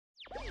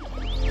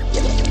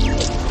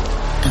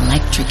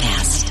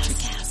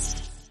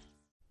NutriCast.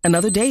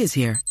 Another day is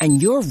here,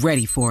 and you're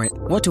ready for it.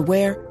 What to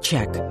wear?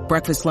 Check.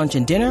 Breakfast, lunch,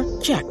 and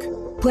dinner? Check.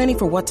 Planning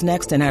for what's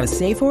next and how to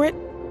save for it?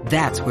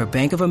 That's where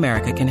Bank of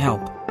America can help.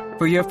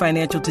 For your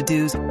financial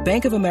to-dos,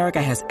 Bank of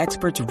America has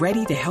experts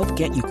ready to help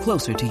get you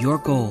closer to your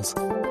goals.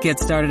 Get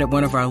started at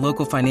one of our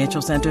local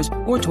financial centers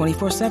or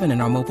 24/7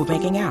 in our mobile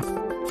banking app.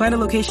 Find a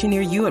location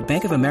near you at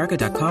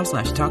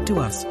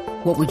bankofamerica.com/talktous.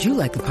 What would you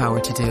like the power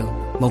to do?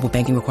 Mobile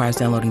banking requires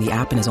downloading the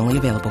app and is only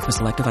available for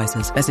select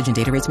devices. Message and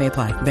data rates may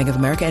apply. Bank of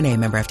America N.A.,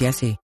 member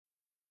FDIC.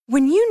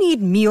 When you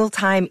need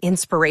mealtime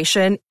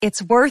inspiration,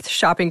 it's worth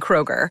shopping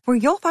Kroger, where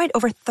you'll find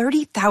over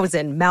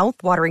 30,000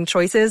 mouth-watering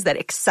choices that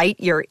excite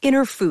your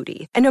inner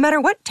foodie. And no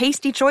matter what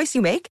tasty choice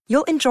you make,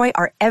 you'll enjoy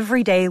our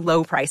everyday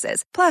low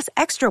prices, plus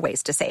extra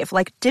ways to save,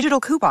 like digital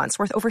coupons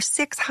worth over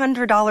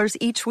 $600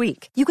 each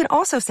week. You can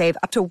also save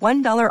up to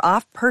 $1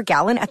 off per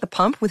gallon at the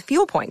pump with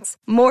fuel points.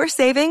 More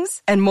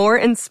savings and more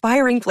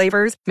inspiring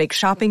flavors make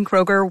shopping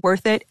Kroger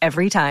worth it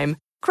every time.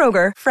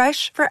 Kroger,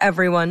 fresh for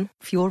everyone.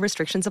 Fuel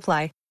restrictions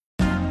apply.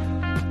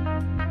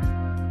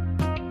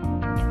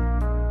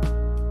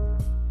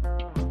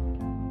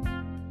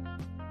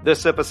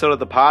 This episode of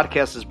the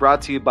podcast is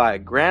brought to you by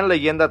Gran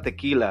Leyenda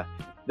Tequila.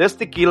 This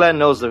tequila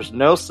knows there's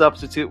no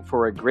substitute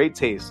for a great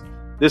taste.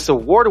 This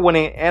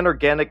award-winning and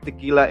organic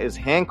tequila is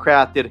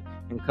handcrafted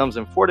and comes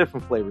in 4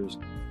 different flavors.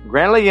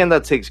 Gran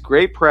Leyenda takes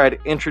great pride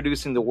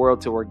introducing the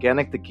world to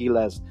organic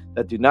tequilas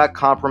that do not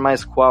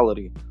compromise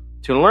quality.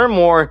 To learn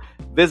more,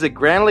 visit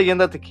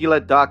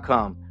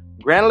GranLeyendaTequila.com.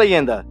 Gran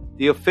Leyenda,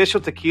 the official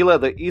tequila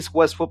of the East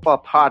West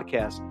Football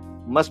Podcast.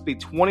 Must be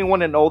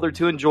 21 and older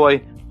to enjoy.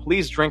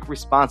 Please drink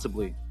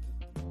responsibly.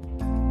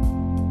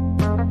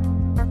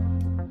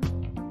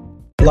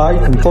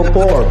 Life and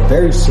football are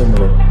very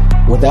similar.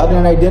 Without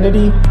an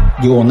identity,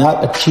 you will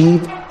not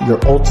achieve your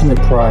ultimate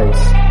prize.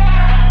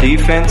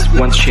 Defense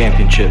wins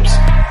championships.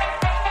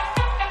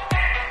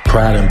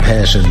 Pride and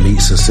passion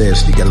meet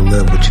success. You gotta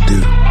love what you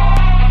do.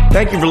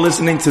 Thank you for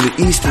listening to the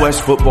East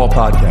West Football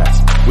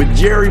Podcast with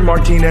Jerry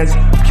Martinez,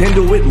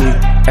 Kendall Whitley,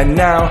 and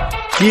now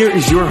here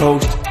is your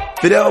host,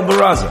 Fidel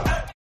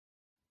Barraza.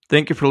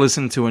 Thank you for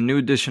listening to a new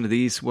edition of the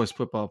East West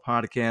Football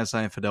Podcast.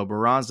 I am Fidel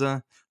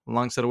Barraza.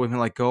 Alongside with me,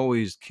 like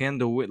always,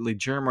 Kendall Whitley,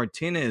 Jerry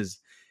Martinez.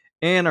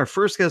 And our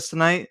first guest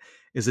tonight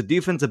is a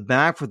defensive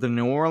back for the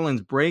New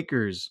Orleans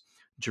Breakers,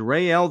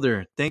 Jerry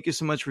Elder. Thank you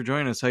so much for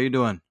joining us. How you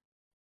doing?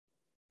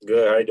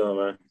 Good. How you doing,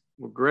 man?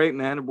 Well, great,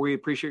 man. We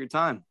appreciate your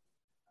time.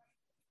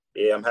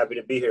 Yeah, I'm happy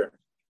to be here.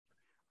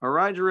 All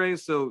right, Jerry.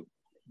 So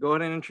go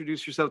ahead and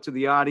introduce yourself to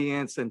the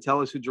audience and tell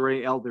us who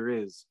Jerry Elder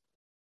is.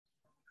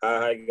 Hi,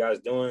 how you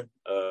guys doing?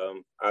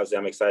 Obviously,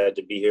 I'm excited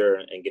to be here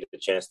and get the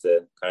chance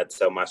to kind of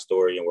tell my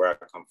story and where I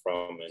come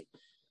from, and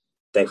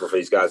thankful for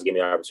these guys to give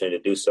me the opportunity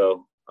to do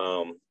so.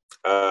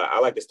 I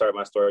like to start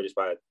my story just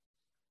by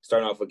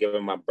starting off with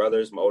giving my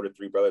older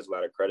 3 brothers, a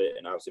lot of credit,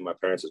 and obviously my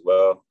parents as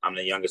well. I'm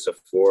the youngest of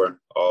 4,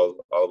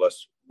 all of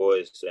us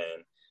boys,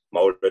 and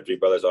my older 3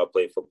 brothers all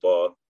played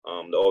football.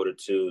 The older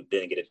 2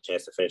 didn't get a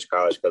chance to finish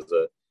college because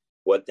of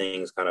what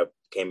things kind of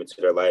came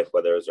into their life,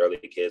 whether it was early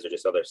kids or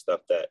just other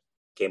stuff that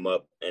came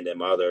up. And then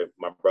my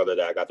brother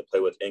that I got to play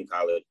with in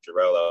college,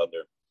 Jarrell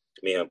Elder,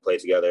 me and him played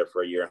together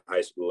for a year in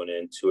high school and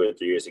then 2 or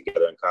 3 years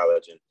together in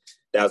college. And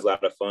that was a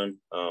lot of fun.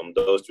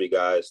 Those 3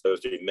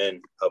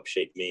 men helped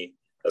shape me,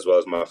 as well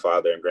as my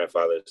father and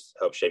grandfathers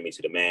helped shape me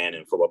to the man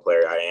and football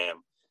player I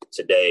am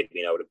today,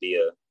 being able to be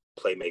a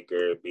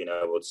playmaker, being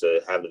able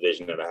to have the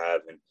vision that I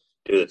have and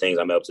do the things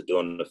I'm able to do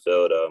on the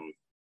field.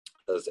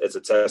 It's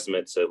a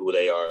testament to who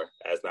they are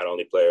as not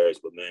only players,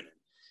 but men.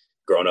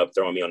 Growing up,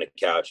 throwing me on the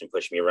couch and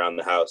pushing me around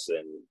the house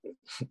and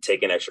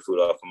taking extra food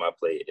off of my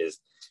plate is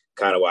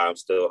kind of why I'm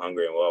still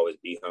hungry and will always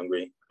be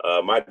hungry.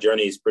 My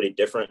journey is pretty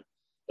different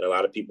than a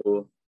lot of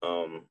people.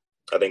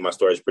 I think my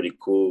story is pretty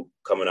cool.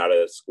 Coming out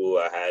of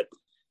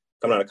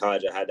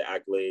college, I had the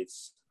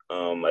accolades.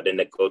 I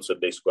didn't go to a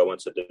big school. I went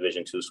to a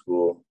Division II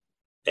school,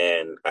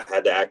 and I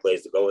had the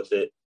accolades to go with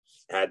it.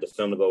 I had the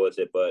film to go with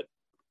it, but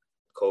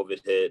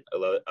COVID hit. A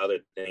lot of other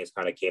things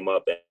kind of came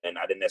up, and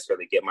I didn't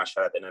necessarily get my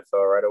shot at the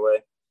NFL right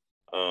away.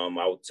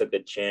 I took a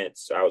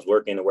chance. I was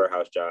working a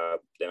warehouse job.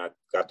 Then I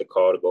got the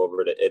call to go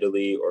over to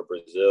Italy or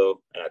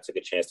Brazil, and I took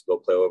a chance to go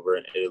play over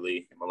in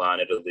Italy, in Milan,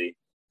 Italy.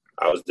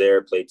 I was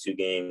there, played 2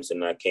 games,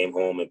 and I came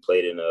home and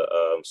played in a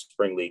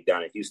spring league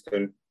down in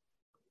Houston.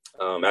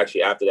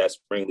 Actually, after that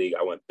spring league,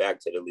 I went back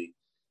to Italy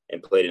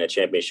and played in a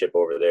championship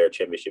over there,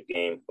 championship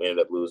game. We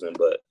ended up losing,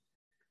 but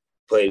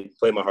played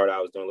my heart out.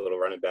 I was doing a little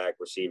running back,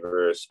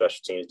 receiver,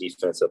 special teams,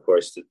 defense, of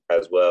course,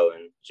 as well,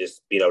 and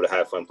just being able to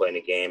have fun playing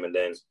the game. And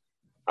then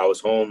I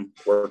was home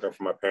working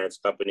for my parents'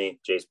 company,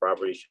 Jace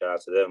Properties, shout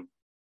out to them.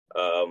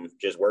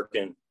 Just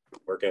working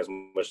as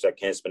much as I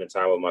can, spending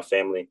time with my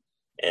family.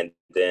 And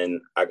then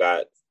I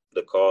got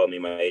the call. Me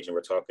and my agent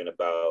were talking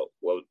about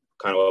what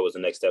was the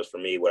next steps for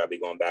me. Would I be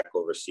going back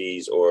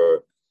overseas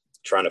or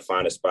trying to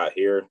find a spot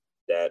here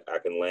that I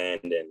can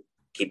land and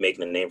keep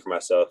making a name for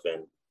myself?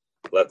 And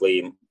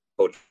luckily,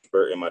 Coach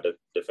Burton, my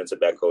defensive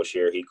back coach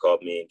here, he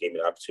called me and gave me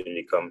the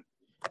opportunity to come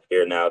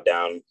here now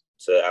down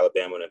to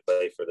Alabama and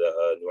play for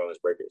the New Orleans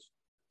Breakers.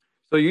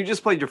 So you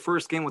just played your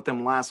first game with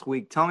them last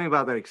week. Tell me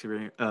about that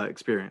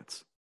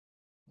experience.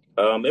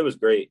 It was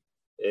great.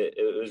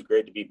 It was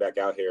great to be back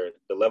out here.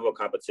 The level of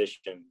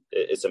competition,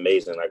 it's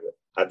amazing. Like,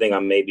 I think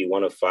I'm maybe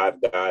one of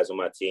 5 guys on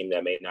my team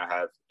that may not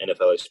have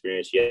NFL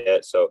experience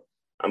yet. So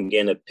I'm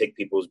getting to pick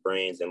people's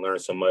brains and learn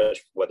so much,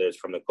 whether it's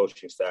from the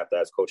coaching staff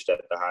that's coached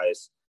at the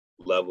highest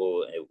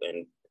level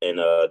in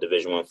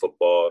Division I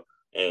football.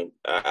 And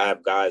I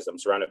have guys, I'm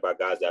surrounded by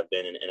guys that have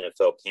been in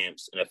NFL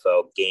camps,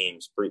 NFL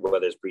games,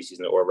 whether it's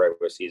preseason or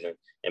regular season,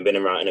 and been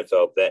around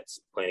NFL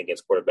vets playing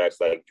against quarterbacks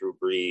like Drew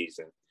Brees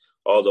and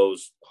all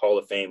those Hall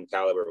of Fame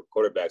caliber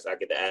quarterbacks. I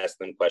get to ask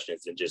them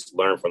questions and just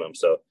learn from them.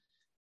 So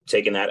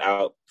taking that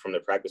out from the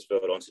practice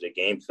field onto the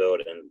game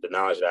field and the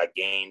knowledge that I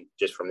gained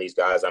just from these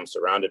guys I'm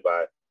surrounded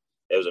by,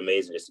 it was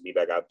amazing just to be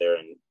back out there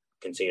and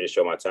continue to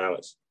show my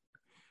talents.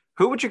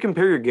 Who would you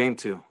compare your game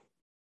to?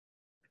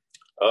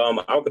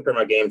 I would compare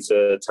my game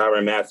to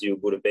Tyrann Mathieu,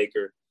 Budda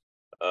Baker.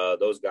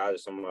 Those guys are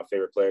some of my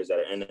favorite players that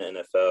are in the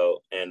NFL.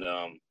 And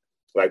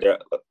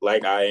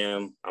like I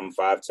am, I'm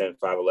 5'10",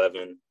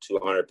 5'11",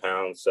 200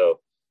 pounds. So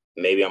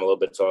maybe I'm a little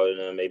bit taller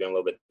than them, maybe I'm a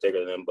little bit thicker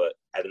than them. But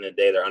at the end of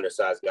the day, they're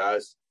undersized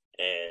guys.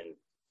 And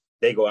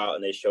they go out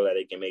and they show that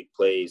they can make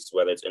plays,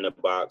 whether it's in the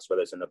box,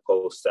 whether it's in the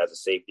post as a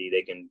safety.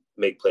 They can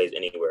make plays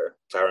anywhere.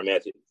 Tyrann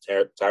Mathieu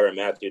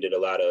did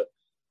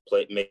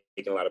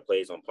making a lot of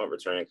plays on punt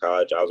return in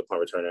college. I was a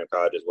punt returner in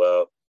college as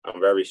well. I'm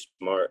very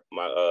smart.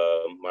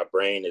 My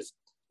brain is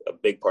a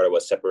big part of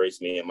what separates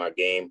me in my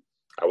game.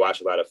 I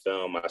watch a lot of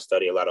film. I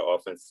study a lot of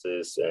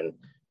offenses, and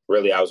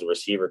really I was a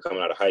receiver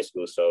coming out of high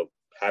school. So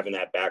having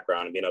that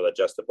background and being able to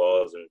adjust the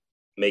balls and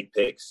make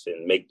picks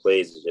and make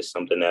plays is just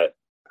something that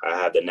I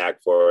have the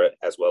knack for,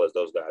 as well as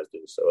those guys do.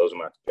 So those are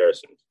my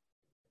comparisons.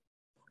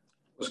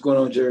 What's going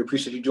on, Jerry?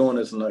 Appreciate you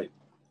joining us tonight.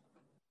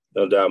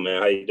 No doubt,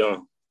 man. How you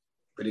doing?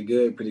 Pretty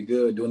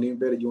good. Doing even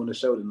better. You on the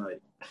show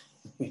tonight.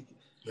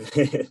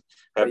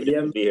 Happy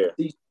to be here.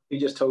 You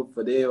just told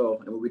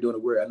Fidel, and we're doing the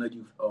work. I know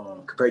you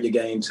compared your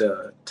game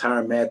to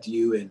Tyrann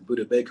Mathieu and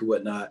Budda Baker,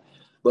 whatnot.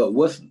 But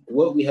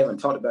what we haven't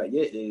talked about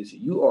yet is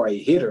you are a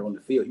hitter on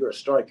the field. You're a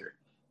striker.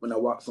 When I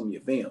watch some of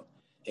your film,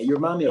 and you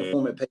remind me of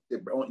former.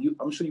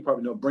 I'm sure you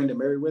probably know Brendan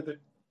Merriweather.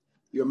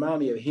 You remind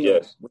me of him.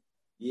 Yes.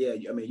 Yeah,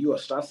 I mean,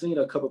 I've seen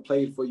a couple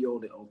plays for you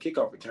on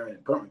kickoff return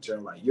and punt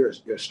return. Like you're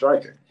a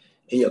striker,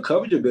 and your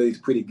coverage ability is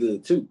pretty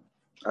good too.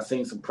 I've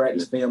seen some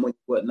practice film and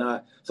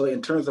whatnot. So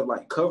in terms of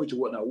like coverage and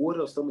whatnot, what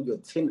are some of your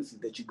tendencies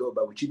that you go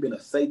by? With you being a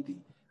safety,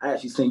 I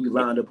actually seen you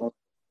lined up on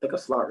like a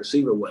slot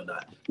receiver or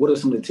whatnot. What are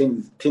some of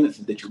the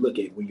tendencies that you look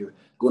at when you're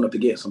going up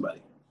against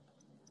somebody?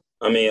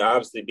 I mean,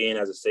 obviously being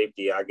as a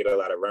safety, I get a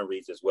lot of run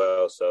reads as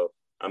well. So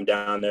I'm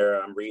down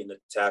there, I'm reading the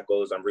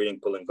tackles, I'm reading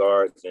pulling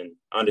guards and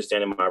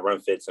understanding my run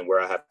fits and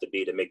where I have to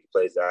be to make the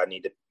plays that I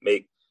need to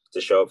make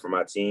to show up for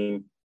my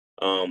team.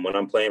 When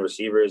I'm playing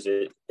receivers,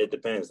 it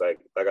depends. Like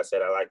I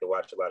said, I like to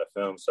watch a lot of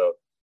film. So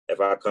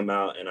if I come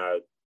out and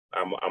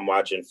I'm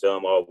watching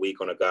film all week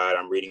on a guy,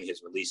 I'm reading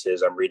his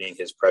releases, I'm reading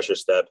his pressure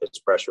step,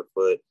 his pressure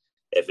foot,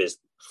 if his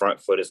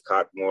front foot is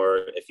cocked more,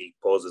 if he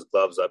pulls his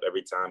gloves up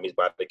every time he's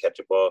about to catch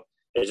a ball.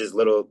 It's just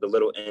the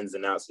little ins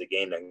and outs of the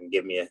game that can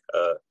give me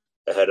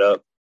a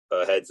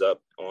heads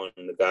up on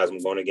the guys I'm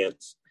going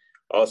against.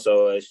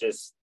 Also, it's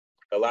just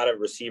a lot of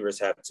receivers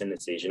have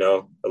tendencies, a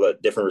lot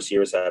of different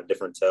receivers have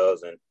different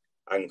tells, and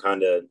I can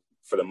kind of,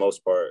 for the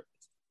most part,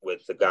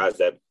 with the guys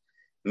that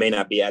may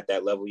not be at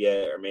that level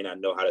yet or may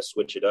not know how to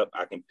switch it up,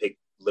 I can pick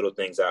little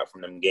things out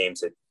from them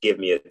games to give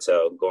me a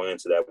tell going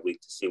into that week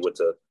to see what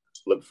to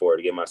look for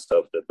to give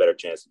myself the better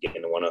chance of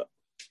getting the one up.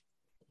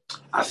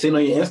 I seen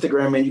on your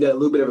Instagram, man, you got a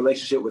little bit of a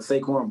relationship with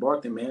Saquon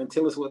Barkley, man.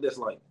 Tell us what that's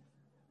like.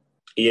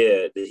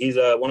 Yeah, he's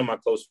one of my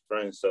close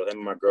friends. So him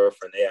and my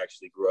girlfriend, they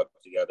actually grew up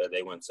together.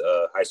 They went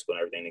to high school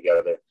and everything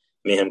together.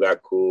 Me and him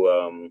got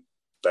cool,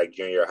 like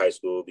junior year of high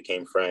school,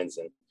 became friends.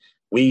 And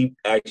we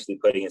actually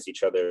played against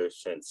each other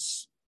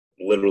since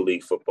Little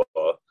League football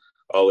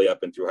all the way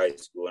up and through high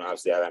school. And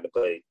obviously I haven't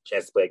had a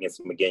chance to play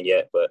against him again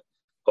yet, but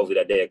hopefully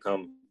that day will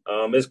come.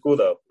 It's cool,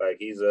 though. Like,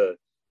 he's a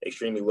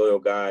extremely loyal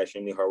guy,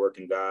 extremely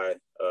hardworking guy,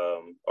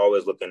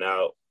 always looking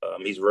out.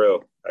 He's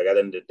real. Like, at the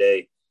end of the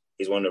day,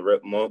 he's one of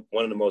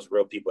the most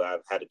real people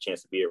I've had a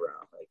chance to be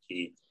around. Like,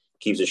 he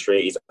keeps it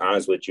straight. He's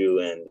honest with you,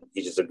 and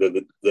he's just a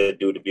good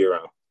dude to be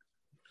around.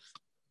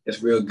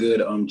 That's real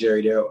good,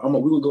 Jerry. There, we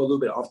will go a little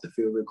bit off the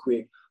field real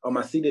quick.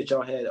 I see that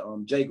y'all had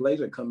Jay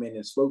Glazer come in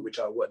and spoke with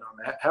y'all. Whatnot?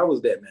 How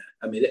was that, man?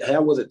 I mean,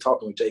 how was it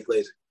talking with Jay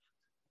Glazer?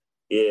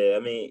 Yeah, I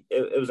mean,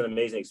 it was an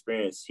amazing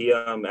experience. He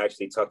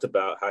actually talked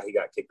about how he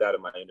got kicked out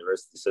of my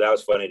university, so that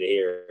was funny to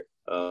hear.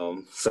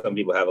 Some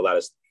people have a lot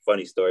of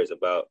funny stories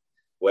about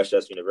West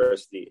Chester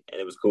University,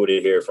 and it was cool to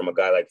hear from a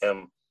guy like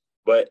him.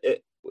 But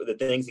the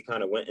things he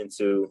kind of went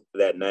into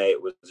that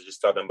night was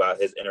just talking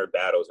about his inner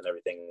battles and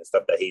everything and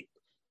stuff that he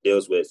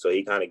deals with. So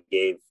he kind of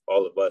gave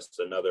all of us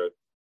another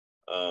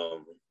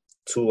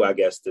tool, I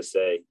guess,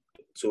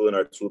 tool in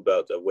our tool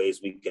belt of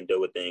ways we can deal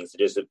with things.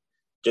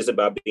 Just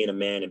about being a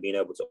man and being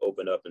able to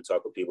open up and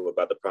talk with people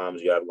about the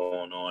problems you have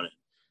going on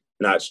and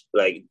not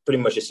like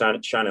pretty much just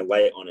shining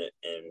light on it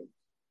and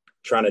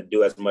trying to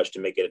do as much to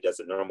make it as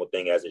a normal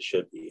thing as it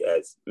should be,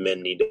 as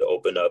men need to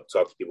open up,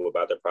 talk to people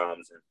about their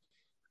problems, and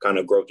kind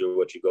of grow through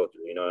what you go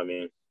through. You know what I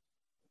mean?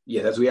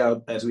 Yeah, as we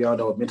all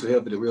know, mental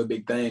health is a real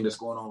big thing that's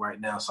going on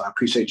right now. So I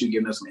appreciate you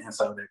giving us some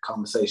insight on that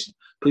conversation.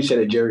 Appreciate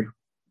it, Jerry.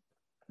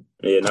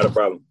 Yeah, not a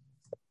problem.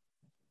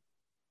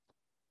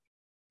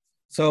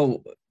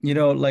 So,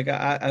 like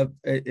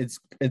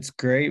it's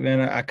great,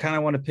 man. I kind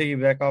of want to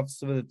piggyback off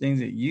some of the things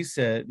that you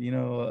said,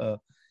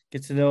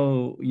 get to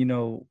know,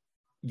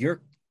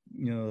 your,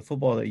 the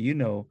football that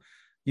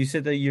you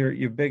said that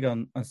you're big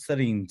on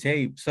studying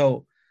tape.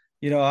 So,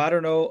 I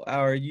don't know,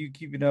 are you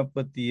keeping up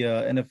with the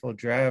NFL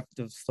draft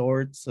of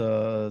sorts?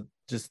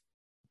 Just,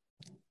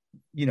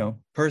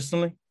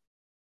 personally?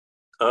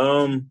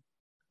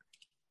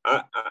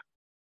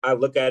 I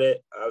look at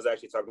it. I was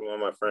actually talking to one of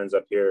my friends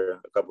up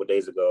here a couple of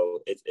days ago.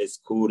 It's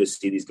cool to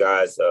see these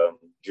guys'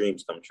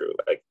 dreams come true.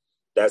 Like,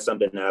 that's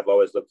something that I've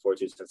always looked forward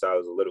to since I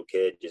was a little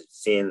kid.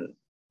 Just seeing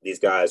these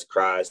guys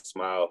cry,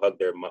 smile, hug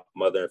their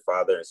mother and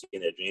father, and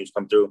seeing their dreams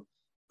come through.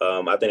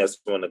 I think that's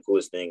one of the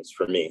coolest things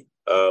for me.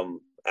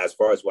 As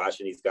far as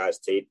watching these guys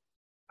tape,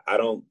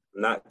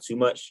 not too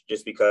much,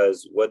 just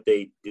because what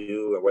they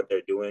do or what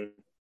they're doing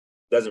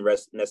doesn't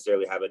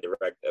necessarily have a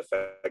direct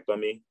effect on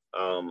me.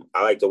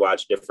 I like to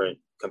watch different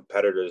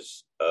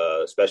competitors,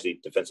 especially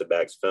defensive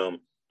backs, film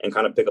and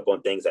kind of pick up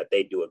on things that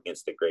they do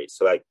against the greats.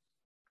 So, like,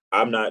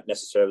 I'm not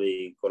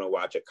necessarily going to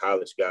watch a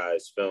college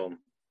guy's film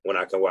when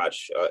I can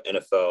watch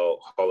NFL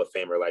Hall of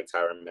Famer like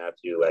Tyrann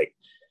Mathieu, like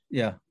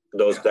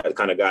those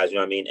kind of guys, you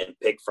know what I mean? And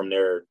pick from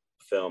their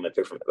film and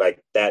pick from,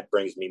 like, that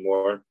brings me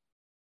more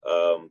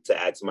to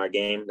add to my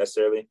game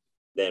necessarily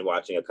than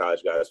watching a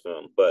college guy's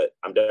film. But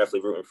I'm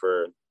definitely rooting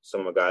for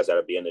some of the guys that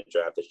will be in the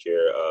draft this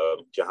year.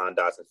 Jahan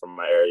Dotson from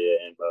my area,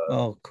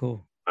 and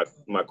cool.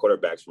 My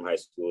quarterbacks from high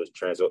school is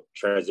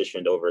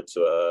transitioned over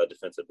to a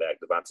defensive back,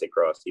 Devontae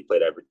Cross. He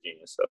played at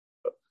Virginia, so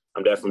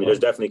there's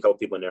definitely a couple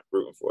people in there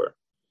rooting for it.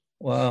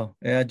 Wow,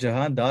 yeah,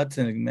 Jahan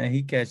Dotson, man,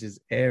 he catches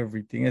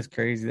everything. It's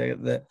crazy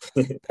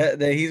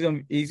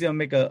that he's gonna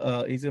make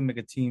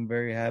a team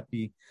very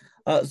happy.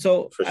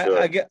 So for sure.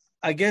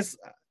 I guess.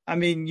 I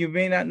mean, you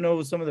may not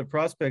know some of the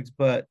prospects,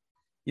 but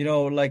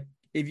like,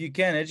 if you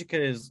can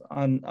educate us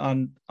on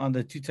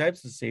the two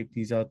types of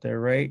safeties out there,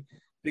 right?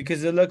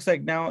 Because it looks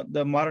like now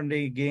the modern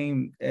day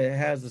game, it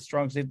has a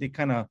strong safety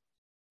kind of,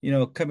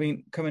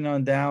 coming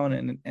on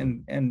down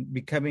and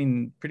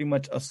becoming pretty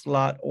much a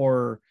slot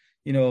or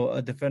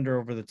a defender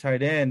over the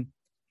tight end,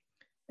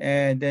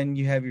 and then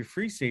you have your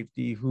free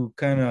safety who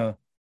kind of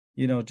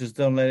just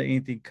don't let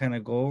anything kind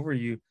of go over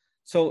you.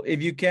 So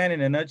if you can, in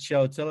a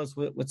nutshell, tell us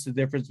what's the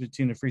difference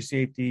between the free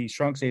safety,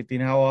 strong safety,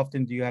 and how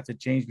often do you have to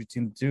change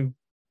between the two?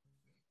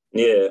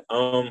 Yeah,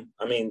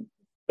 I mean,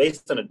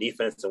 based on the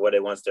defense and what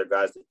it wants their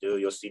guys to do,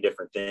 you'll see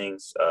different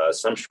things.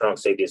 Some strong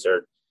safeties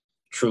are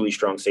truly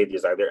strong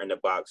safeties, like they're in the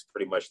box,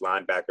 pretty much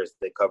linebackers.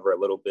 They cover a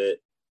little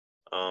bit,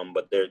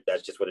 but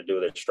that's just what they do.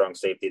 They're strong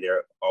safety.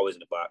 They're always in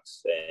the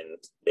box, and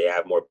they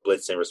have more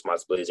blitzing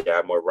responsibilities. They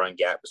have more run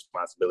gap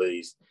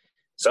responsibilities.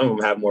 Some of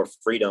them have more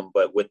freedom,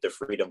 but with the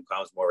freedom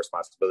comes more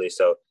responsibility.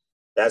 So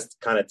that's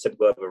kind of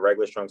typical of a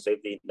regular strong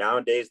safety.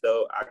 Nowadays,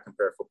 though, I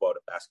compare football to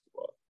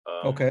basketball.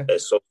 Okay.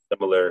 It's so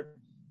similar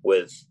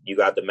with, you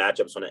got the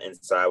matchups on the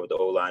inside with the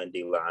O-line and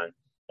D-line.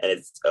 And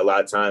it's a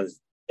lot of times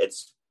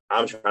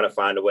I'm trying to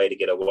find a way to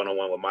get a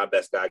one-on-one with my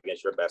best guy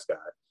against your best guy.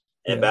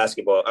 And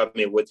basketball, I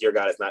mean, with your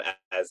guy, it's not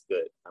as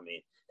good. I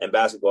mean, in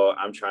basketball,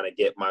 I'm trying to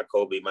get my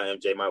Kobe, my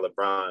MJ, my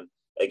LeBron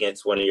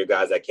against one of your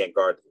guys that can't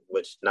guard,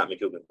 which not many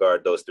people can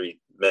guard those three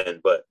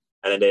men, but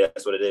at the end of the day,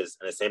 that's what it is.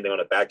 And the same thing on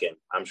the back end.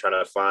 I'm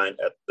trying to find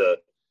the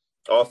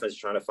offense,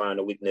 trying to find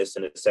a weakness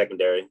in the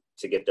secondary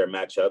to get their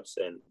matchups.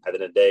 And at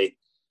the end of the day,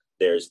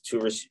 there's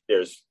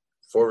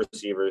 4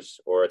 receivers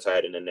or a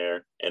tight end in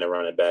there and a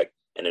running back.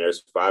 And then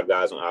there's 5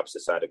 guys on the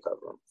opposite side to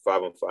cover them.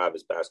 5-on-5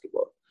 is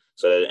basketball.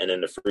 So, and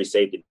then the free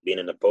safety being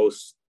in the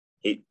post,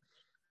 a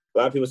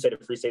lot of people say the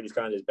free safety is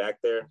kind of just back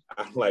there.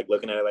 I don't like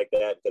looking at it like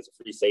that, because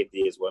the free safety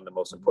is one of the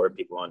most important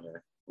people on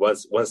there.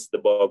 Once the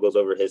ball goes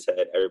over his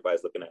head,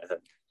 everybody's looking at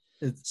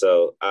him.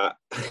 So I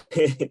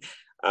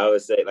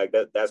would say, like,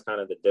 that's kind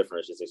of the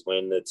difference, just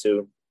explaining the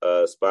two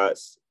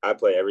spots. I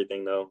play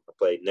everything, though. I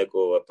play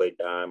nickel, I play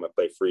dime, I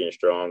play free and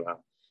strong.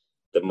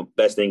 The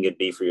best thing it'd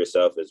be for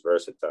yourself is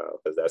versatile,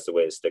 because that's the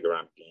way to stick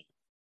around the game.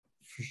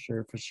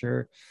 For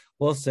sure.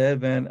 Well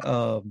said, man.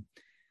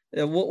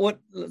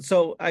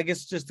 So I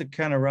guess just to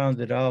kind of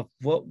round it off,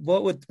 what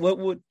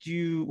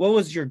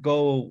was your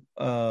goal,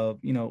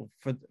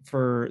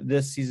 for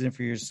this season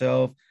for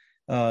yourself,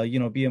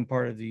 being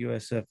part of the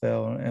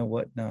USFL and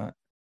whatnot?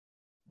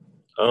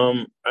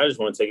 I just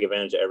want to take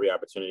advantage of every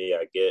opportunity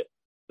I get.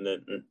 And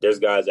then there's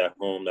guys at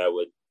home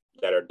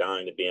that are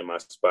dying to be in my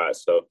spot.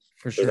 So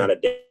there's not a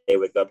day I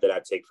wake up that I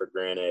take for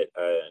granted.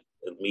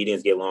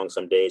 Meetings get long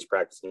some days,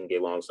 practicing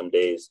get long some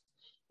days,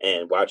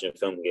 and watching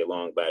film can get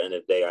long. But at the end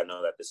of the day, I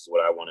know that this is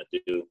what I want to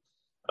do.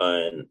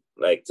 And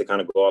like, to kind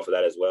of go off of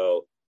that as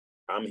well,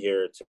 I'm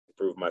here to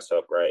prove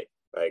myself right.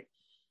 Like,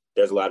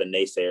 there's a lot of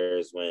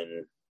naysayers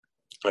when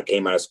I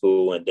came out of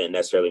school and didn't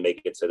necessarily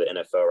make it to the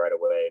NFL right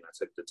away. And I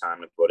took the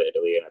time to go to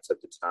Italy, and I took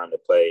the time to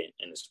play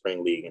in the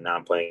spring league, and now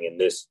I'm playing in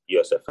this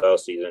USFL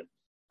season.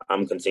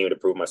 I'm continuing to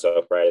prove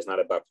myself right. It's not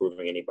about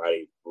proving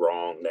anybody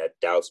wrong that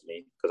doubts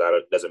me, because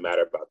it doesn't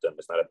matter about them.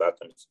 It's not about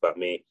them. It's about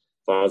me.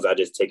 As long as I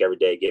just take every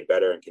day, get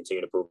better, and continue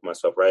to prove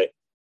myself right,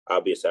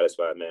 I'll be a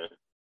satisfied man.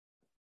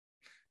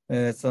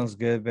 Yeah, that sounds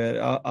good, man.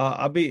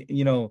 I'll be,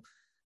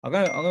 I'm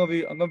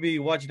gonna be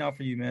watching out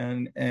for you,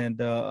 man.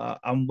 And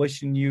I'm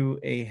wishing you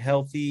a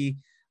healthy,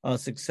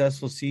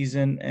 successful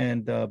season,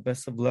 and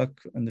best of luck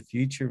in the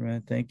future,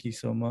 man. Thank you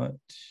so much.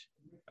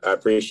 I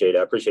appreciate it.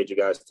 I appreciate you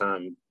guys'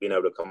 time being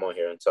able to come on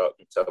here and tell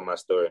my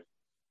story.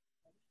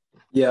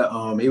 Yeah,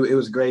 it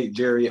was great,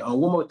 Jerry. One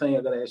more thing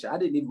I gotta ask you.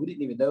 We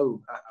didn't even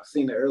know. I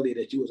seen it earlier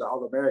that you was an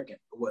All-American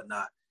or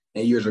whatnot,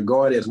 and you was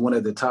regarded as one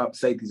of the top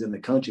safeties in the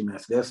country, man.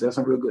 So that's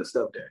some real good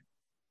stuff there.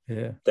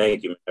 Yeah.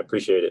 Thank you, man. I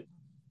appreciate it.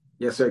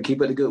 Yes, sir.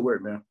 Keep up the good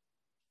work, man.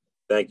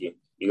 Thank you.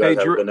 You guys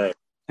have a good night.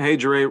 Hey,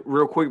 Dre,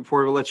 real quick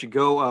before we let you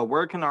go,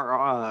 where can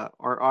our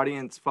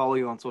audience follow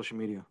you on social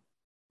media?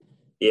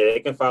 Yeah, they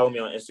can follow me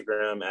on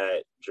Instagram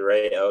at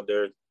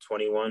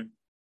DreElder21,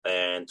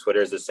 and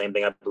Twitter is the same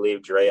thing, I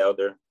believe,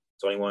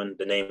 DreElder21.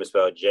 The name is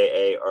spelled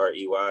Jarey,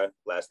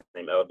 last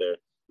name Elder,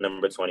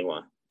 number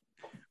 21.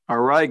 All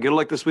right. Good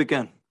luck this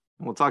weekend.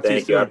 We'll talk to you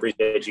soon. Thank you. I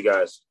appreciate you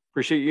guys.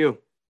 Appreciate you.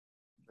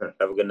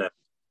 Have a good night.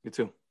 You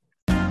too.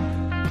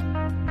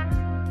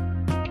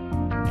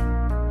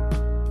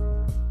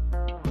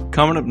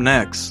 Coming up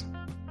next,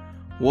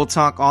 we'll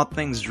talk all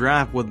things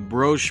draft with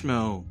Bro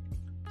Schmo.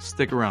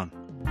 Stick around.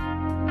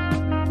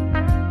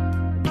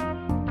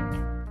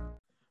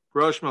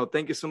 Bro Schmo,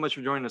 thank you so much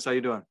for joining us. How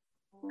you doing?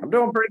 I'm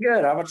doing pretty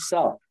good. How about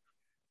yourself?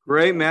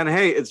 Great, man.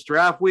 Hey, it's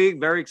draft week.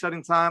 Very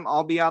exciting time.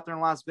 I'll be out there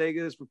in Las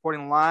Vegas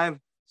reporting live.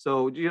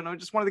 So,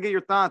 just wanted to get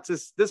your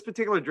thoughts. This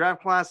particular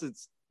draft class,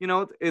 it's a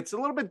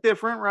little bit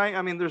different, right?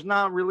 I mean, there's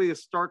not really a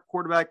start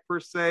quarterback per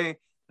se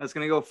that's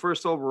going to go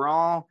first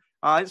overall.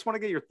 I just want to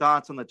get your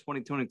thoughts on the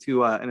 2022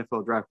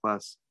 NFL draft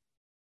class.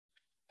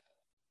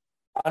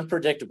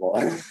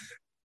 Unpredictable.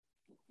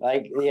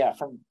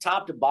 From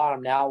top to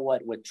bottom now,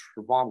 with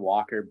Travon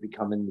Walker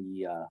becoming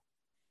the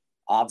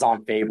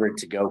odds-on favorite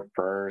to go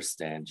first,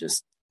 and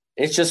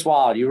it's just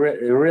wild. You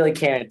really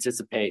can't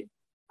anticipate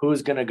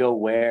who's going to go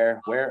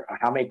where,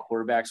 how many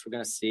quarterbacks we're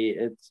going to see.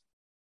 It's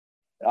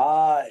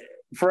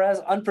for as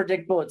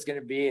unpredictable it's going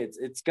to be,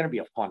 it's going to be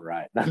a fun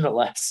ride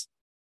nonetheless.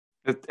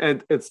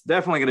 It's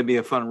definitely going to be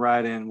a fun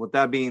ride. And with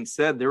that being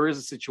said, there is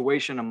a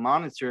situation to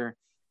monitor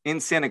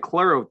in Santa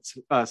Clara,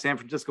 San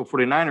Francisco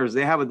 49ers.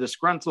 They have a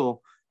disgruntled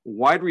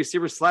wide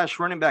receiver /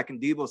 running back in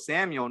Deebo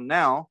Samuel.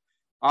 Now,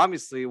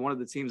 obviously, one of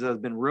the teams that has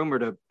been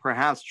rumored to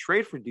perhaps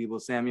trade for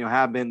Deebo Samuel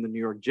have been the New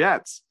York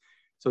Jets.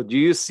 So do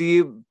you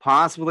see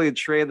possibly a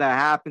trade that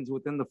happens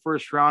within the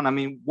first round? I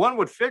mean, one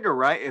would figure,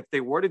 right, if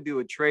they were to do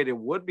a trade, it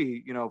would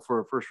be,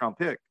 for a first-round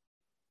pick.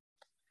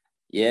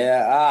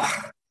 Yeah,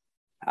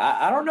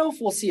 I don't know if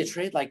we'll see a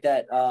trade like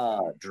that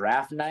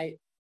draft night.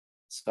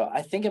 So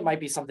I think it might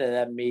be something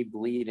that may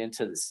bleed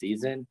into the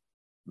season,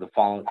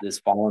 this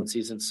following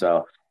season.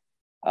 So,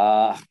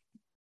 again,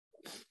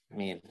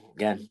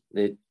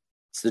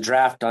 it's the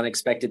draft.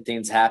 Unexpected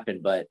things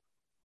happen, but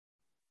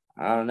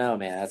I don't know,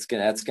 man. That's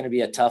gonna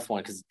be a tough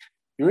one, because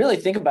you really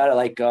think about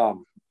it,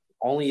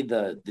 only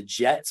the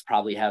Jets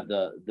probably have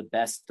the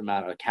best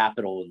amount of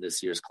capital in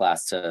this year's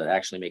class to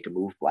actually make a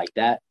move like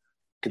that.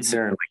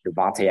 Considering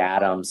Davante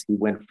Adams, he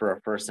went for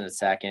a first and a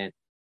second.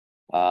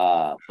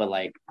 Man,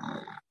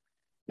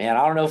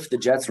 I don't know if the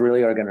Jets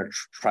really are going to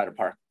try to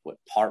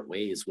part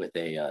ways with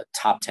a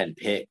top 10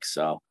 pick.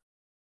 So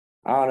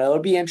I don't know. It'll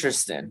be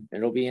interesting,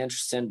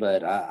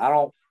 but I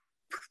don't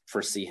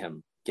foresee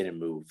him getting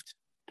moved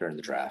during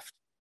the draft.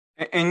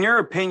 In your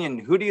opinion,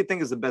 who do you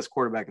think is the best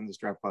quarterback in this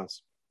draft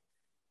class?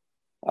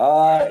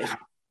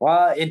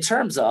 Well, in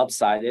terms of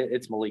upside,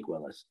 it's Malik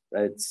Willis.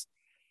 It's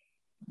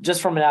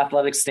just from an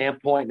athletic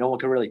standpoint, no one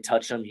could really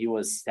touch him. He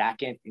was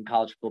second in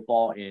college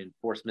football in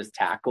forced missed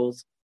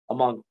tackles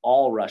among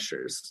all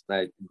rushers,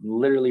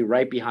 literally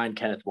right behind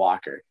Kenneth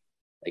Walker.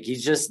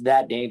 He's just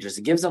that dangerous.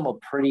 It gives him at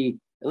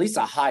least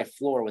a high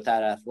floor with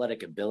that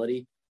athletic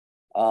ability.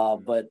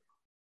 But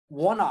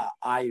one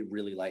I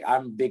really like,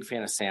 I'm a big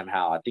fan of Sam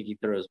Howell. I think he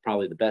throws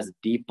probably the best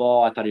deep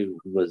ball. I thought he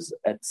was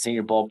at the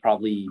Senior Bowl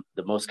probably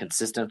the most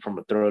consistent from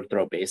a throw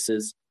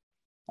basis.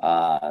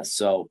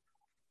 So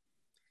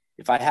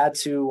if I had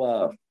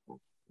to,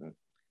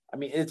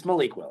 it's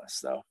Malik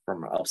Willis though,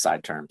 from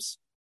upside terms.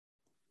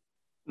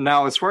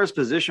 Now, as far as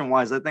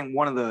position-wise, I think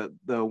one of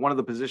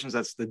the positions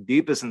that's the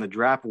deepest in the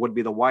draft would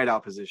be the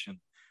wideout position.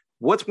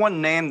 What's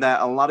one name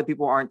that a lot of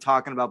people aren't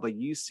talking about, but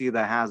you see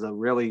that has a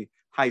really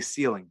high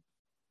ceiling?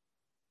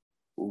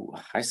 Ooh,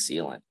 high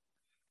ceiling.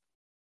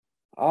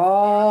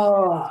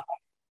 I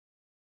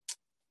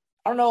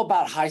don't know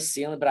about high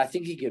ceiling, but I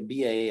think he could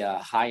be a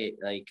high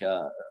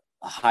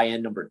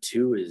end number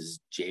 2 is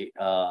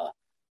Javion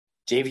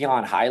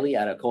Hiley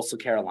out of Coastal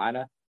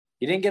Carolina.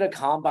 he didn't get a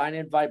combine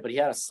invite, but he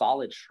had a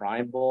solid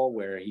Shrine Bowl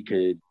where he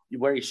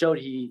showed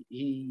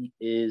he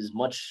is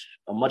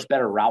a much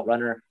better route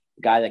runner,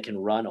 a guy that can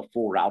run a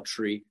full route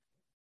tree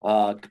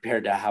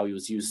compared to how he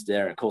was used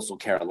there at Coastal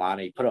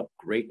Carolina. He put up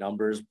great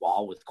numbers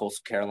while with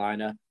Coastal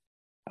Carolina.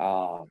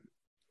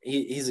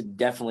 He's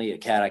definitely a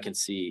cat I can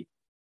see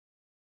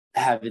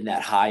having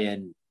that high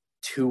end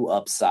 2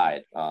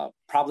 upside.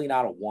 Probably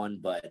not a 1,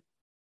 but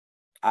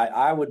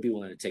I would be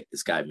willing to take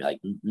this guy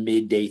like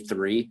midday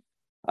 3.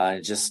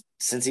 Just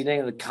since he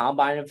didn't get the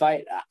combine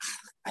invite,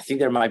 I think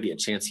there might be a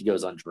chance he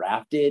goes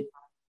undrafted.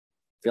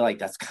 I feel like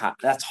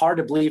that's hard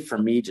to believe for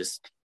me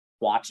just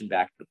watching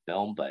back the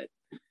film, but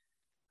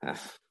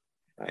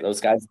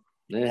those guys,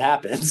 it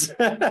happens.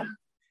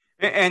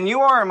 And you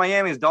are a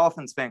Miami's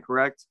Dolphins fan,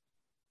 correct?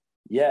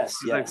 Yes.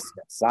 I'm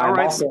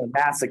also a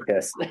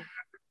masochist.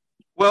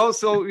 Well,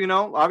 so,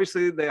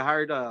 obviously they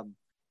hired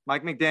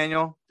Mike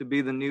McDaniel to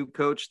be the new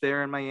coach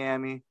there in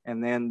Miami,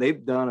 and then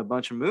they've done a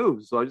bunch of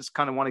moves. So I just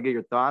kind of want to get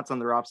your thoughts on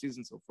their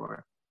offseason so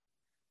far.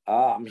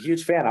 I'm a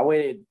huge fan. I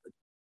waited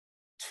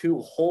 2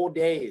 whole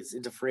days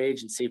into free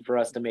agency for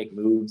us to make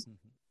moves.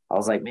 I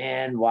was like,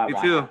 man, why?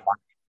 Me too.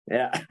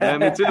 Yeah,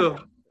 me too.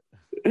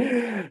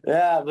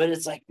 Yeah, but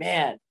it's like,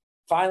 man,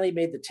 finally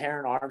made the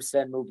Terron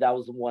Armstead move. That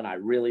was the one I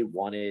really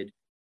wanted.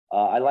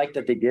 I like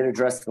that they did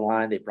address the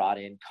line. They brought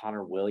in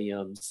Connor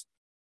Williams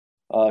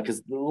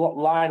because the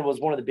line was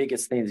one of the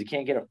biggest things. You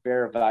can't get a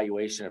fair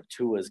evaluation of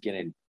Tua's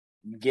getting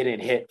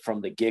hit from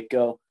the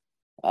get-go.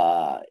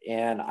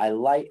 And I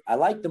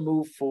like the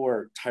move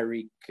for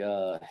Tyreek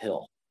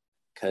Hill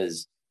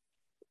because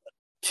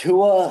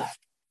Tua,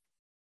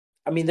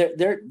 I mean,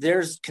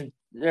 there's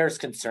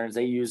concerns.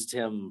 They used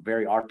him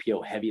very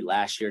RPO heavy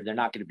last year. They're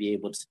not going to be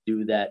able to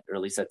do that, or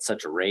at least at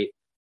such a rate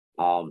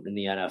in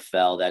the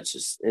NFL.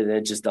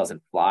 It just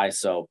doesn't fly.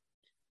 So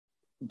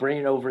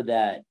bringing over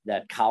that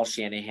Kyle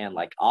Shanahan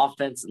like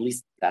offense, at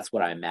least that's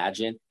what I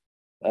imagine.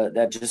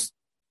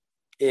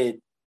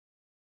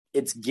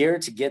 It's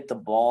geared to get the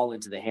ball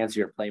into the hands of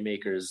your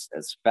playmakers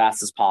as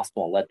fast as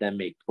possible and let them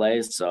make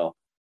plays. So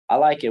I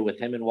like it with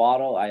him and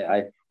Waddle.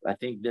 I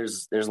think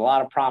there's a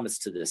lot of promise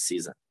to this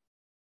season.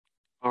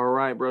 All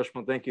right,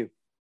 Brushmo, thank you.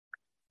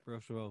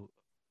 Brushmo,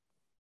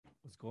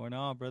 what's going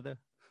on, brother?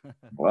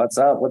 What's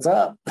up?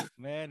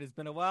 Man, it's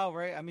been a while,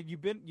 right? I mean, you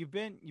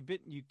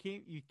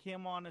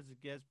came on as a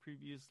guest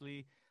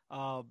previously.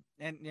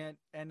 And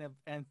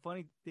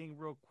funny thing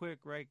real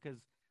quick, right? Because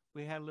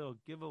we had a little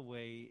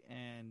giveaway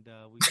and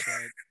we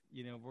said,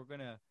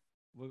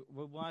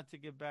 we want to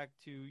get back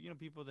to,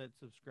 people that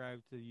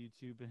subscribe to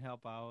YouTube and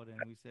help out. And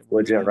we said,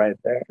 legit right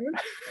there.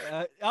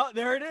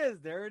 There it is.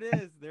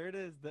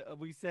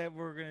 We said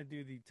we're going to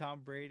do the Tom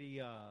Brady.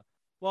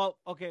 Well,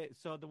 okay.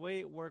 So the way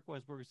it worked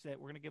was we're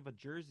going to give a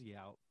jersey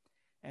out.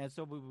 And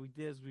so what we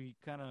did is we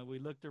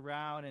looked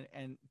around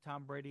and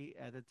Tom Brady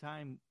at the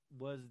time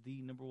was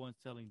the number 1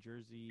 selling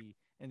jersey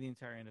in the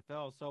entire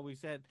NFL. So we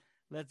said,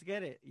 let's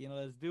get it,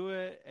 let's do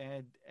it.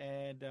 And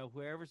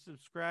whoever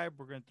subscribed,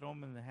 we're going to throw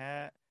them in the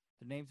hat.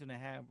 The name's in the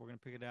hat. We're going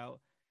to pick it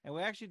out. And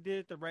we actually did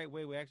it the right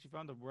way. We actually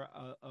found the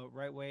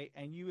right way.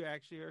 And you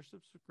actually are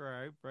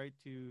subscribed, right,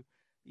 to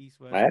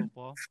East West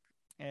Football.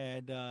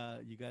 And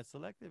you got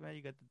selected, man.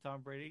 You got the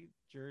Tom Brady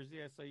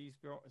jersey. I saw you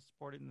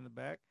sported in the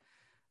back.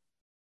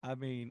 I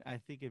mean, I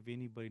think if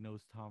anybody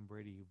knows Tom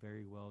Brady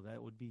very well,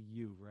 that would be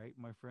you, right,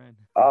 my friend?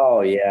 Oh,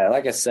 yeah.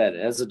 Like I said,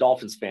 as a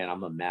Dolphins fan,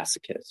 I'm a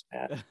masochist,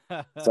 man.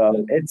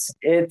 So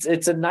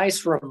it's a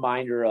nice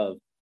reminder of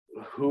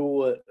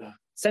who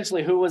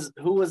was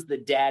the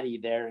daddy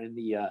there in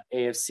the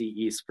AFC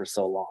East for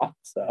so long.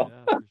 So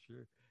yeah, for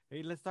sure.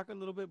 Hey, let's talk a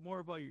little bit more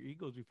about your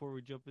Eagles before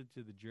we jump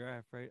into the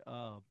draft, right?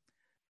 I'm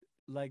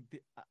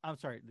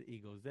sorry, the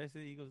Eagles. Did I say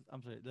the Eagles?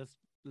 I'm sorry.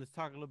 Let's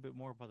talk a little bit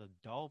more about the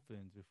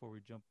Dolphins before we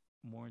jump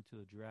more into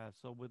the draft.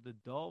 So with the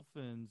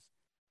Dolphins,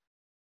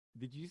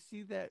 did you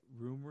see that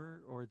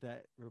rumor or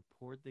that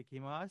report that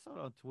came out? I saw it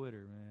on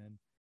Twitter, man,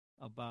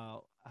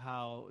 about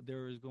how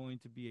there was going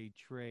to be a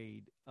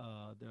trade.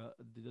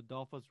 The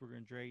Dolphins were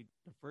going to trade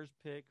the first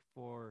pick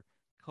for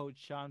Coach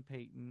Sean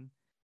Payton,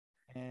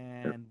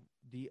 and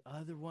the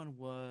other one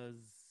was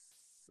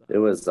it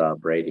was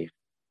Brady.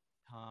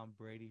 Tom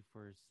Brady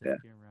for a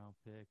second-round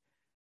pick.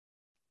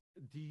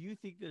 Do you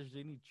think there's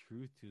any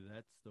truth to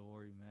that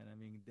story, man? I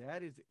mean,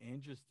 that is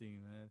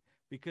interesting, man,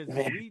 because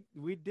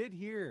we did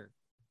hear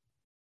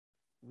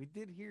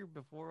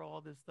before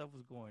all this stuff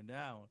was going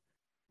down.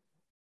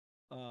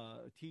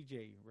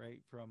 TJ,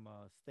 right, from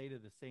State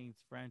of the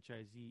Saints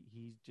franchise,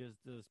 he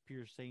just does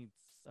Pure Saints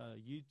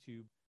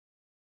YouTube.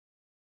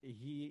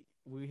 We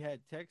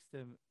had texted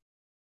him,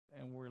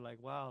 and we're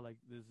like, wow, like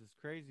this is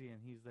crazy.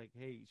 And he's like,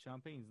 hey,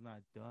 Sean Payton's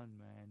not done,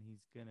 man.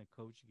 He's gonna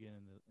coach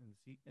again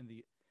in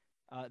the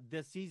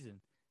this season.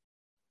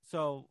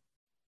 So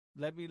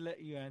let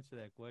you answer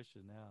that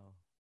question now.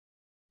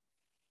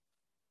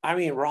 I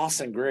mean, Ross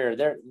and Greer,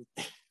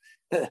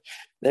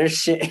 they're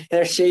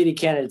shady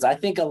candidates. I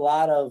think a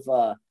lot of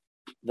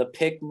the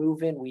pick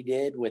moving we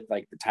did with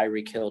like the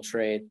Tyreek Hill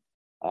trade,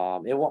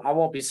 I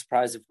won't be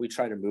surprised if we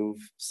try to move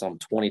some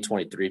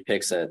 2023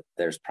 picks. That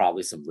there's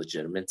probably some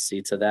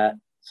legitimacy to that.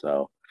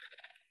 So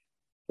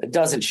it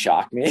doesn't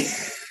shock me.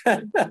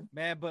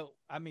 Man, but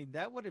I mean,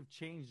 that would have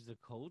changed the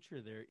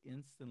culture there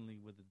instantly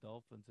with the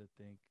Dolphins, I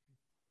think.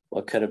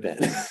 What could have been?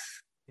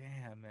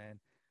 Damn, man.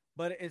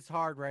 But it's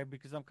hard, right?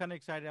 Because I'm kind of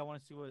excited. I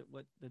want to see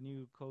what the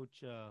new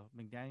coach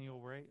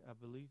McDaniel, right? I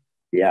believe.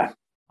 Yeah.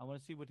 I want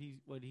to see what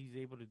he's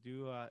able to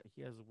do.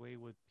 He has a way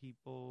with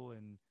people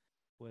and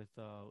with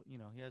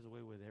he has a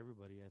way with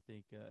everybody. I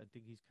think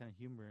he's kind of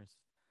humorous.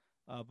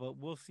 But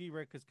we'll see,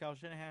 right? Because Kyle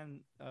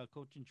Shanahan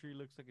coaching tree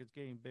looks like it's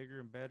getting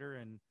bigger and better,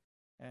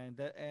 and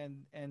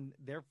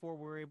therefore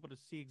we're able to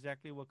see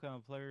exactly what kind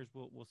of players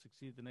will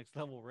succeed at the next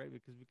level, right?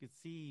 Because we could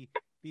see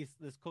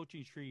this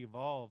coaching tree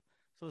evolve.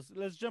 So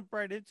let's jump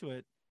right into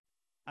it.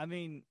 I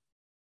mean,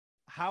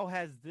 how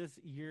has this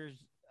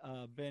year's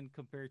been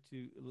compared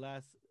to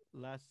last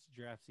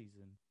draft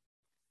season?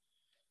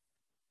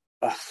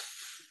 I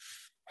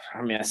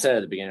mean, I said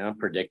at the beginning,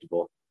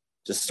 unpredictable.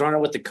 Just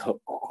starting with the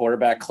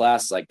quarterback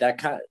class, like that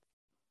kind of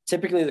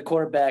typically the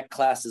quarterback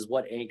class is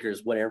what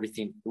anchors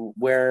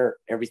where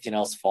everything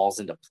else falls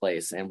into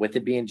place. And with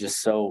it being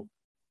just so,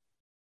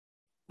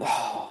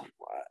 I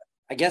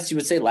guess you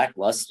would say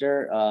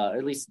lackluster,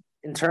 at least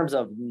in terms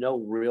of no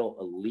real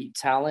elite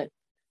talent,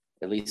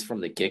 at least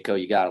from the get-go.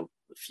 You got a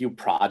few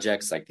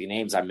projects like the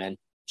names I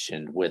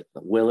mentioned with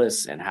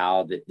Willis and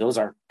how those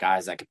are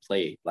guys that could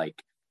play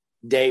like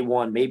day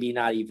one, maybe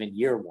not even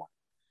year one.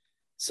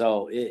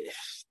 So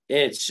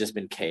it's just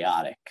been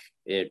chaotic.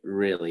 It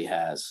really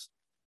has.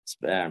 It's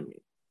been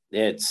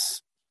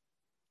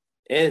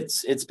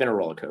a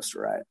roller coaster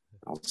ride.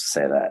 I'll just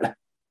say that.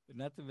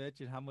 Not to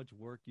mention how much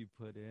work you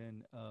put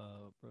in,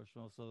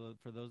 Broshmo. So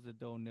for those that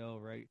don't know,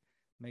 right,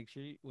 make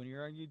sure when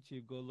you're on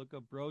YouTube, go look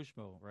up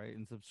Broshmo, right,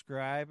 and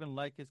subscribe and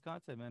like his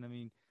content, man. I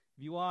mean,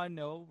 if you want to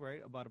know,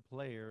 right, about a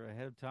player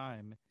ahead of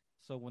time,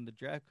 so when the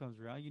draft comes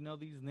around, you know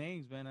these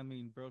names, man. I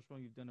mean,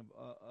 Broshmo, you've done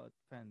a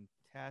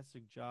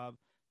fantastic job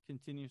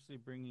continuously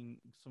bringing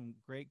some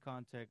great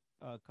content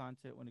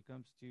when it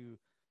comes to,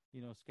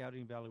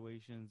 scouting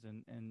evaluations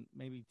and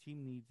maybe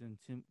team needs and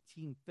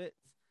team fits.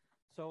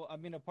 So, I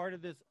mean, a part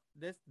of this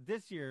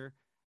year,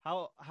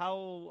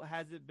 how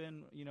has it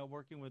been,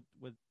 working with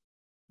let's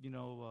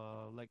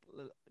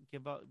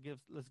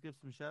give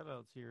some shout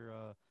outs here.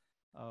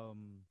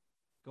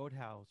 Goat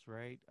House,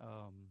 right?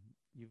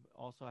 You've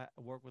also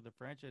worked with a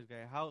franchise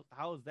guy. How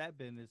has that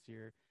been this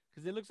year?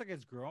 Because it looks like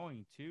it's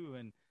growing too,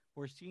 and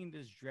we're seeing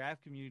this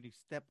draft community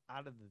step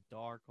out of the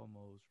dark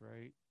almost,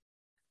 right?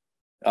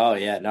 Oh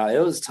yeah, no, it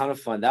was a ton of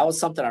fun. That was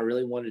something I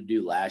really wanted to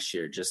do last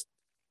year. Just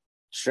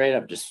straight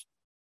up, just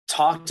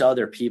talk to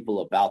other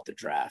people about the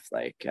draft.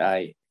 Like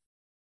I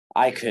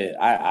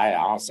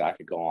honestly I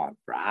could go on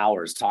for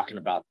hours talking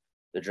about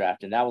the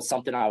draft, and that was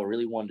something I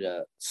really wanted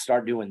to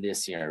start doing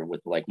this year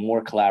with like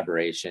more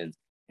collaborations.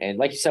 And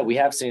like you said, we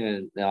have seen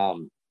in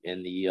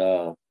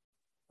the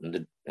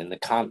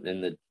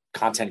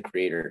content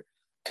creator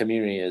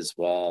community as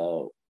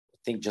well. I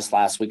think just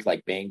last week,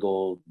 like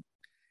Bengal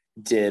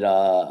did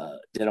a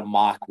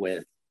mock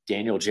with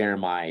Daniel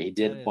Jeremiah. He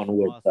did one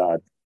with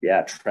awesome.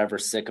 Trevor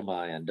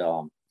Sikkema and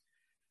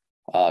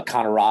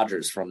Connor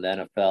Rogers from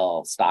the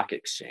NFL Stock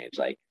Exchange.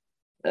 Like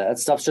that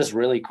stuff's just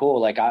really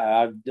cool. Like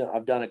I've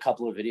done a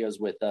couple of videos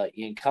with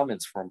Ian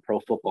Cummins from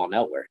Pro Football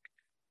Network.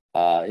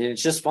 And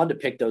it's just fun to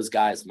pick those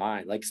guys'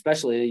 mind. Like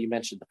especially you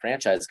mentioned the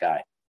franchise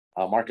guy,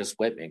 Marcus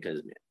Whitman, because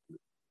a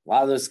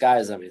lot of those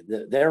guys, I mean,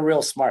 they're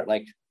real smart.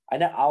 Like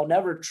I'll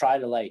never try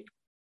to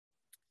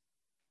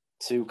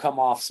come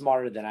off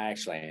smarter than I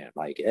actually am.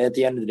 Like at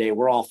the end of the day,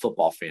 we're all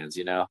football fans,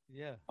 Yeah.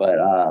 But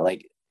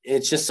like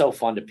it's just so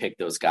fun to pick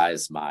those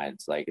guys'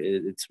 minds. Like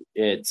it's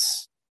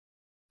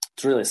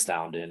really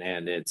astounding,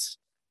 and it's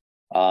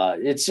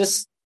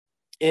just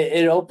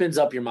it opens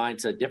up your mind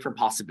to different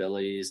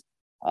possibilities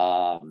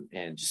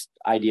and just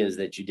ideas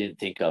that you didn't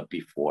think of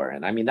before.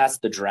 And I mean that's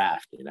the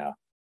draft,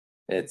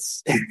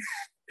 It's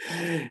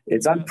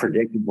it's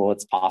unpredictable.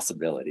 It's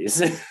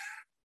possibilities. And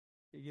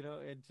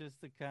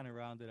just to kind of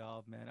round it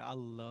off, man, I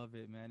love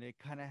it, man. It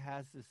kind of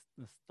has this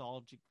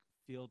nostalgic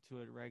feel to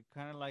it, right?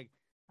 Kind of like,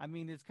 I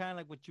mean, it's kind of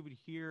like what you would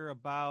hear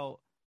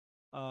about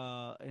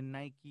in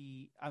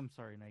Nike. I'm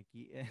sorry,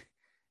 Nike.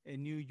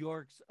 In New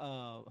York's,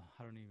 I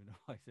don't even know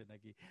why I said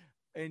Nike.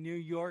 In New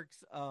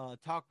York's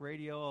talk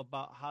radio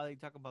about how they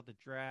talk about the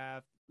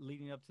draft,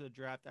 leading up to the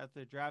draft,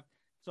 after the draft.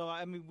 So,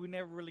 I mean, we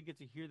never really get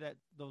to hear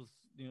those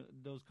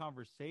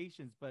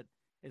conversations, but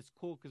it's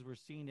cool because we're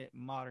seeing it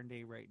modern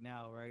day right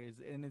now, right?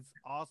 And it's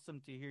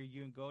awesome to hear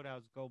you and Goat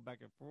House go back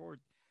and forth.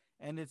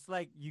 And it's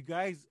like you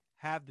guys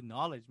have the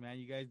knowledge, man.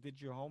 You guys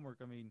did your homework.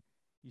 I mean,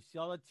 you see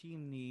all the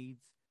team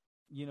needs.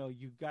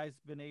 You guys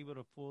been able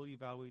to fully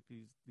evaluate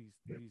these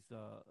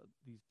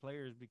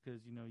players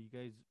because you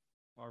guys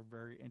are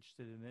very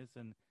interested in this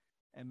and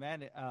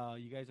man,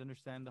 you guys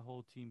understand the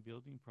whole team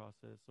building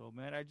process. So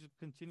man, I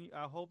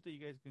hope that you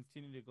guys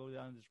continue to go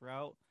down this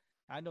route.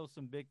 I know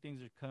some big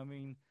things are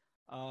coming.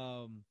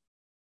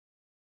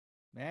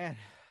 Man,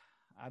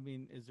 I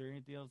mean, is there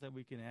anything else that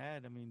we can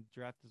add? I mean,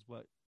 draft is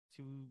what,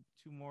 two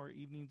more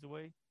evenings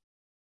away?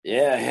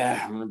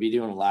 Yeah. I'm gonna be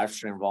doing a live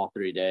stream of all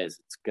 3 days.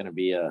 It's gonna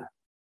be a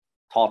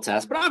tall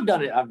task, but I've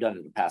done it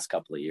the past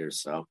couple of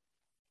years, so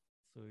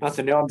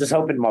nothing new. I'm just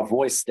hoping my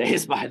voice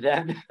stays by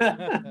then.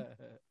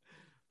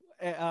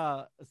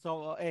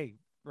 Hey,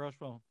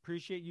 Broshmo,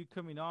 appreciate you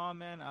coming on,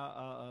 man.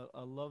 I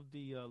love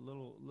the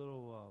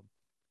little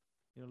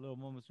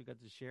moments we got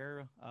to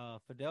share.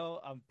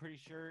 Fidel, I'm pretty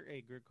sure.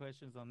 Hey, great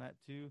questions on that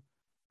too.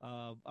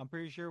 I'm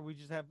pretty sure we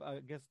just have, I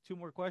guess, 2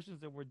 more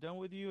questions and we're done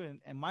with you.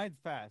 And mine's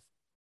fast.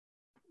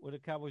 What are the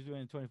Cowboys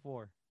doing in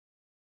 24?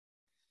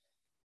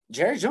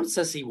 Jerry Jones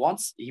says he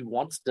wants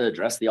to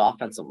address the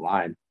offensive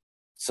line.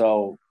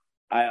 So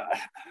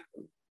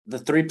the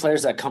 3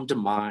 players that come to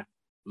mind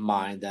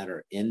that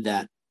are in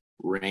that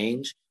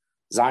range,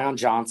 Zion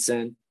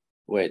Johnson,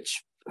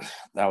 which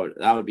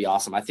that would be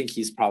awesome. I think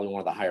he's probably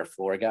one of the higher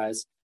floor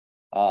guys.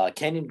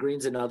 Kenyon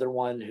Green's another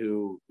one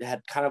who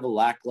had kind of a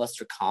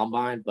lackluster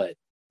combine, but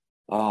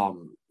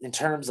in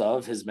terms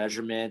of his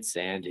measurements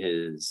and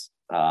his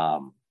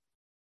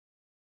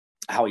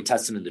how he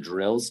tested in the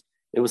drills,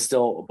 it was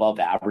still above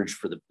average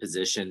for the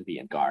position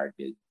being guard.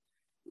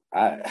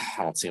 I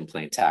don't see him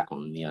playing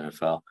tackle in the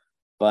NFL.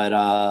 But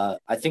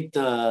I think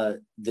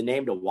the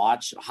name to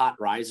watch, hot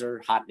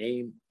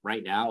name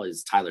right now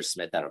is Tyler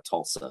Smith out of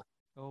Tulsa.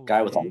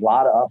 Guy with a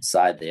lot of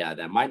upside. Yeah,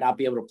 that might not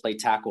be able to play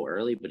tackle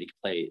early, but he can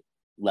play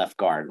left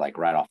guard like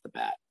right off the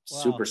bat. Wow.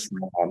 Super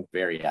strong,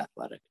 very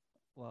athletic.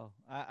 Well,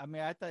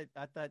 I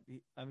thought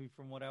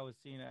from what I was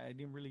seeing, I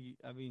didn't really.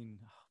 I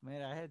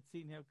had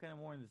seen him kind of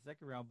more in the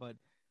second round, but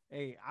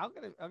hey, I'm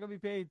gonna be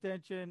paying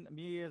attention.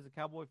 Me as a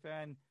Cowboy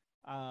fan,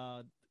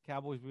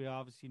 Cowboys, we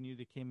obviously knew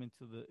they came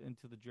into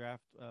the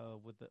draft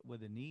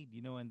with a need,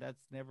 and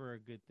that's never a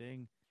good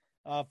thing.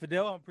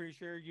 Fidel, I'm pretty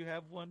sure you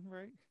have one,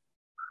 right?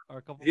 Or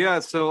a couple. Yeah.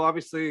 So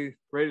obviously,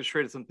 Raiders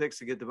traded some picks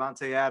to get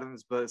Devontae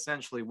Adams, but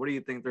essentially, what do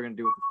you think they're going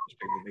to do with the first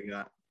pick that they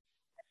got?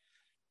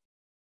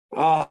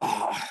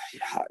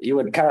 You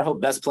would kind of hope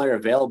best player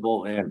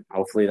available, and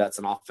hopefully that's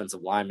an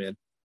offensive lineman.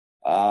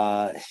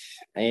 And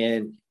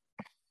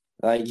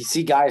you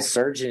see guys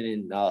surging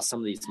in some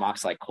of these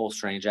mocks, like Cole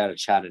Strange out of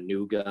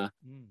Chattanooga.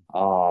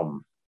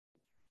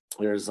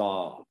 There's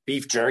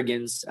Beef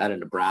Jurgens out of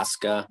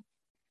Nebraska.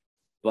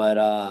 But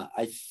I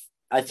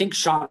think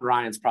Sean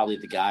Ryan's probably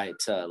the guy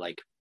to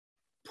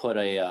put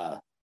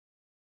a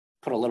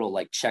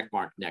little check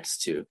mark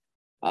next to.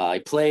 He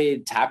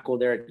played tackle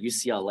there at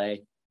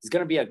UCLA. He's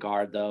going to be a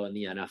guard though in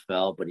the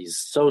NFL, but he's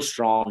so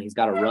strong. He's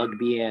got a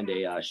rugby and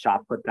a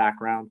shot put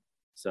background,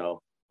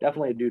 so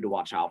definitely a dude to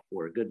watch out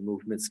for. Good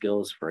movement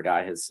skills for a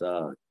guy his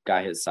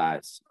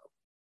size.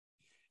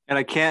 And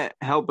I can't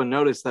help but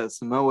notice that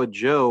Samoa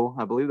Joe,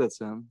 I believe that's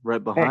him,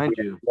 right behind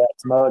you. Yeah,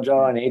 Samoa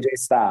Joe and AJ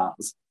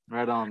Styles.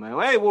 Right on,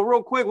 man. Hey, well,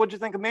 real quick, what'd you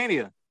think of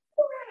Mania?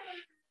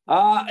 It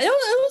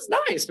was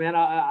nice, man.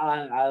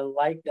 I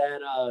like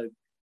that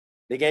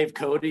they gave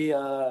Cody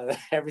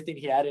everything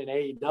he had in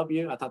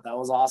AEW. I thought that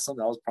was awesome.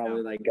 That was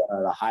probably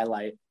the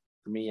highlight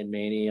for me in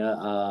Mania. It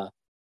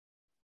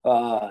was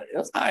all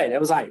right. It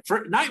was all right.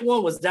 Night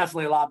 1 was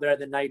definitely a lot better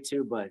than Night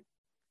 2, but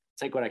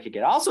take what I could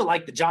get. I also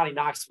like the Johnny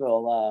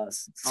Knoxville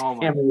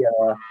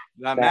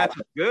that match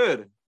was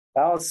good.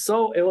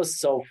 It was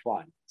so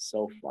fun.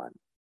 So fun.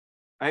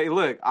 Hey,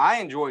 look, I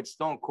enjoyed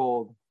Stone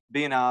Cold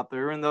being out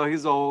there, even though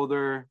he's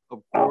older.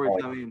 Of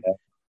course,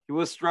 he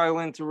was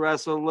struggling to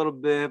wrestle a little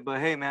bit, but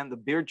hey, man, the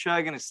beer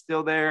chugging is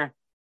still there.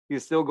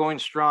 He's still going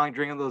strong,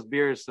 drinking those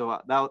beers. So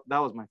that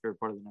was my favorite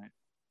part of the night.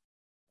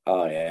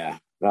 Oh yeah,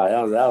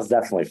 no, that was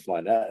definitely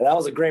fun. That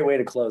was a great way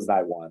to close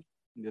Night 1.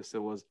 Yes,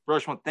 it was.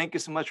 Broshmo, thank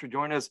you so much for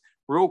joining us.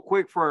 Real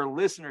quick for our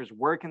listeners,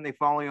 where can they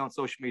follow you on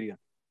social media?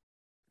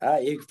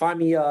 You can find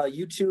me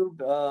YouTube.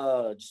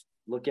 Just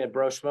look at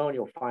Broshmo and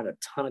you'll find a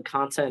ton of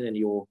content and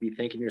you'll be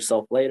thanking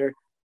yourself later.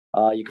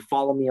 You can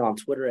follow me on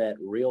Twitter at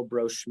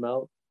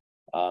RealBroshmo.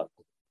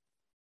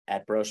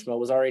 At Broshmo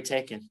was already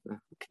taken. What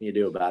can you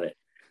do about it?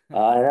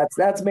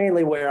 That's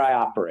mainly where I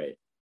operate.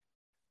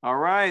 All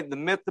right. The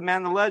myth, the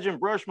man, the legend,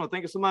 Broshmo.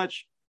 Thank you so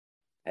much.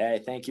 Hey,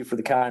 thank you for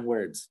the kind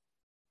words.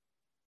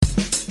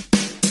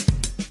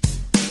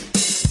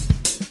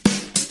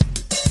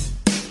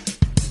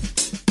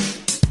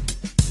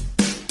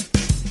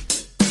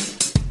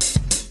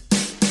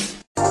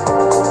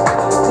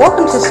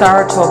 Welcome to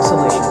Sarah Talk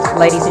Solutions.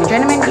 Ladies and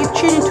gentlemen, you've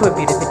tuned into a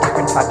bit of a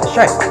different type of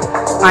show.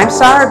 I'm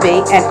Sarah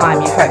B and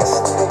I'm your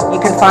host. You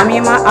can find me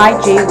on my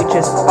IG, which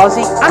is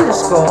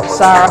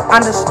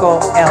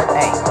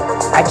Aussie_Sarah_LA.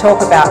 I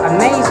talk about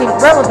amazing,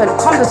 relevant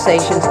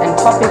conversations and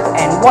topics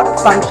and what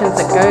functions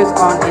that goes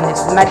on in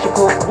this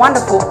magical,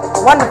 wonderful,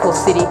 wonderful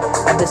city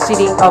of the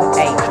City of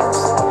Angels.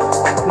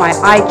 My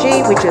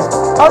IG, which is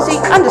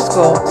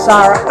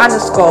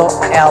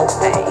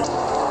Aussie_Sarah_LA.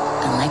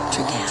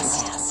 Electric acid.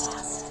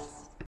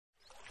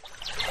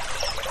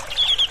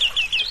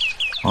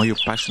 Are you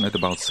passionate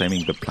about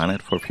saving the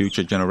planet for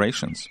future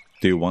generations?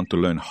 Do you want to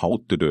learn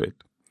how to do it?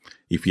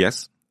 If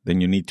yes,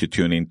 then you need to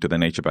tune in to the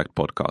Nature Back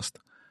podcast.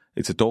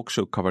 It's a talk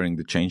show covering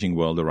the changing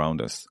world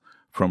around us,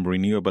 from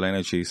renewable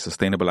energy,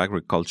 sustainable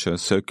agriculture,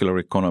 circular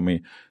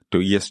economy to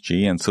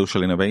ESG and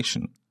social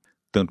innovation.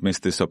 Don't miss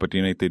this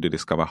opportunity to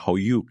discover how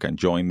you can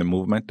join the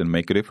movement and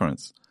make a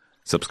difference.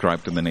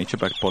 Subscribe to the Nature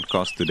Back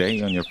podcast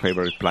today on your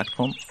favorite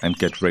platform and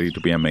get ready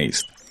to be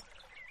amazed.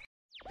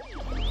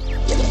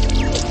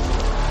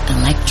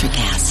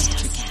 Electricast.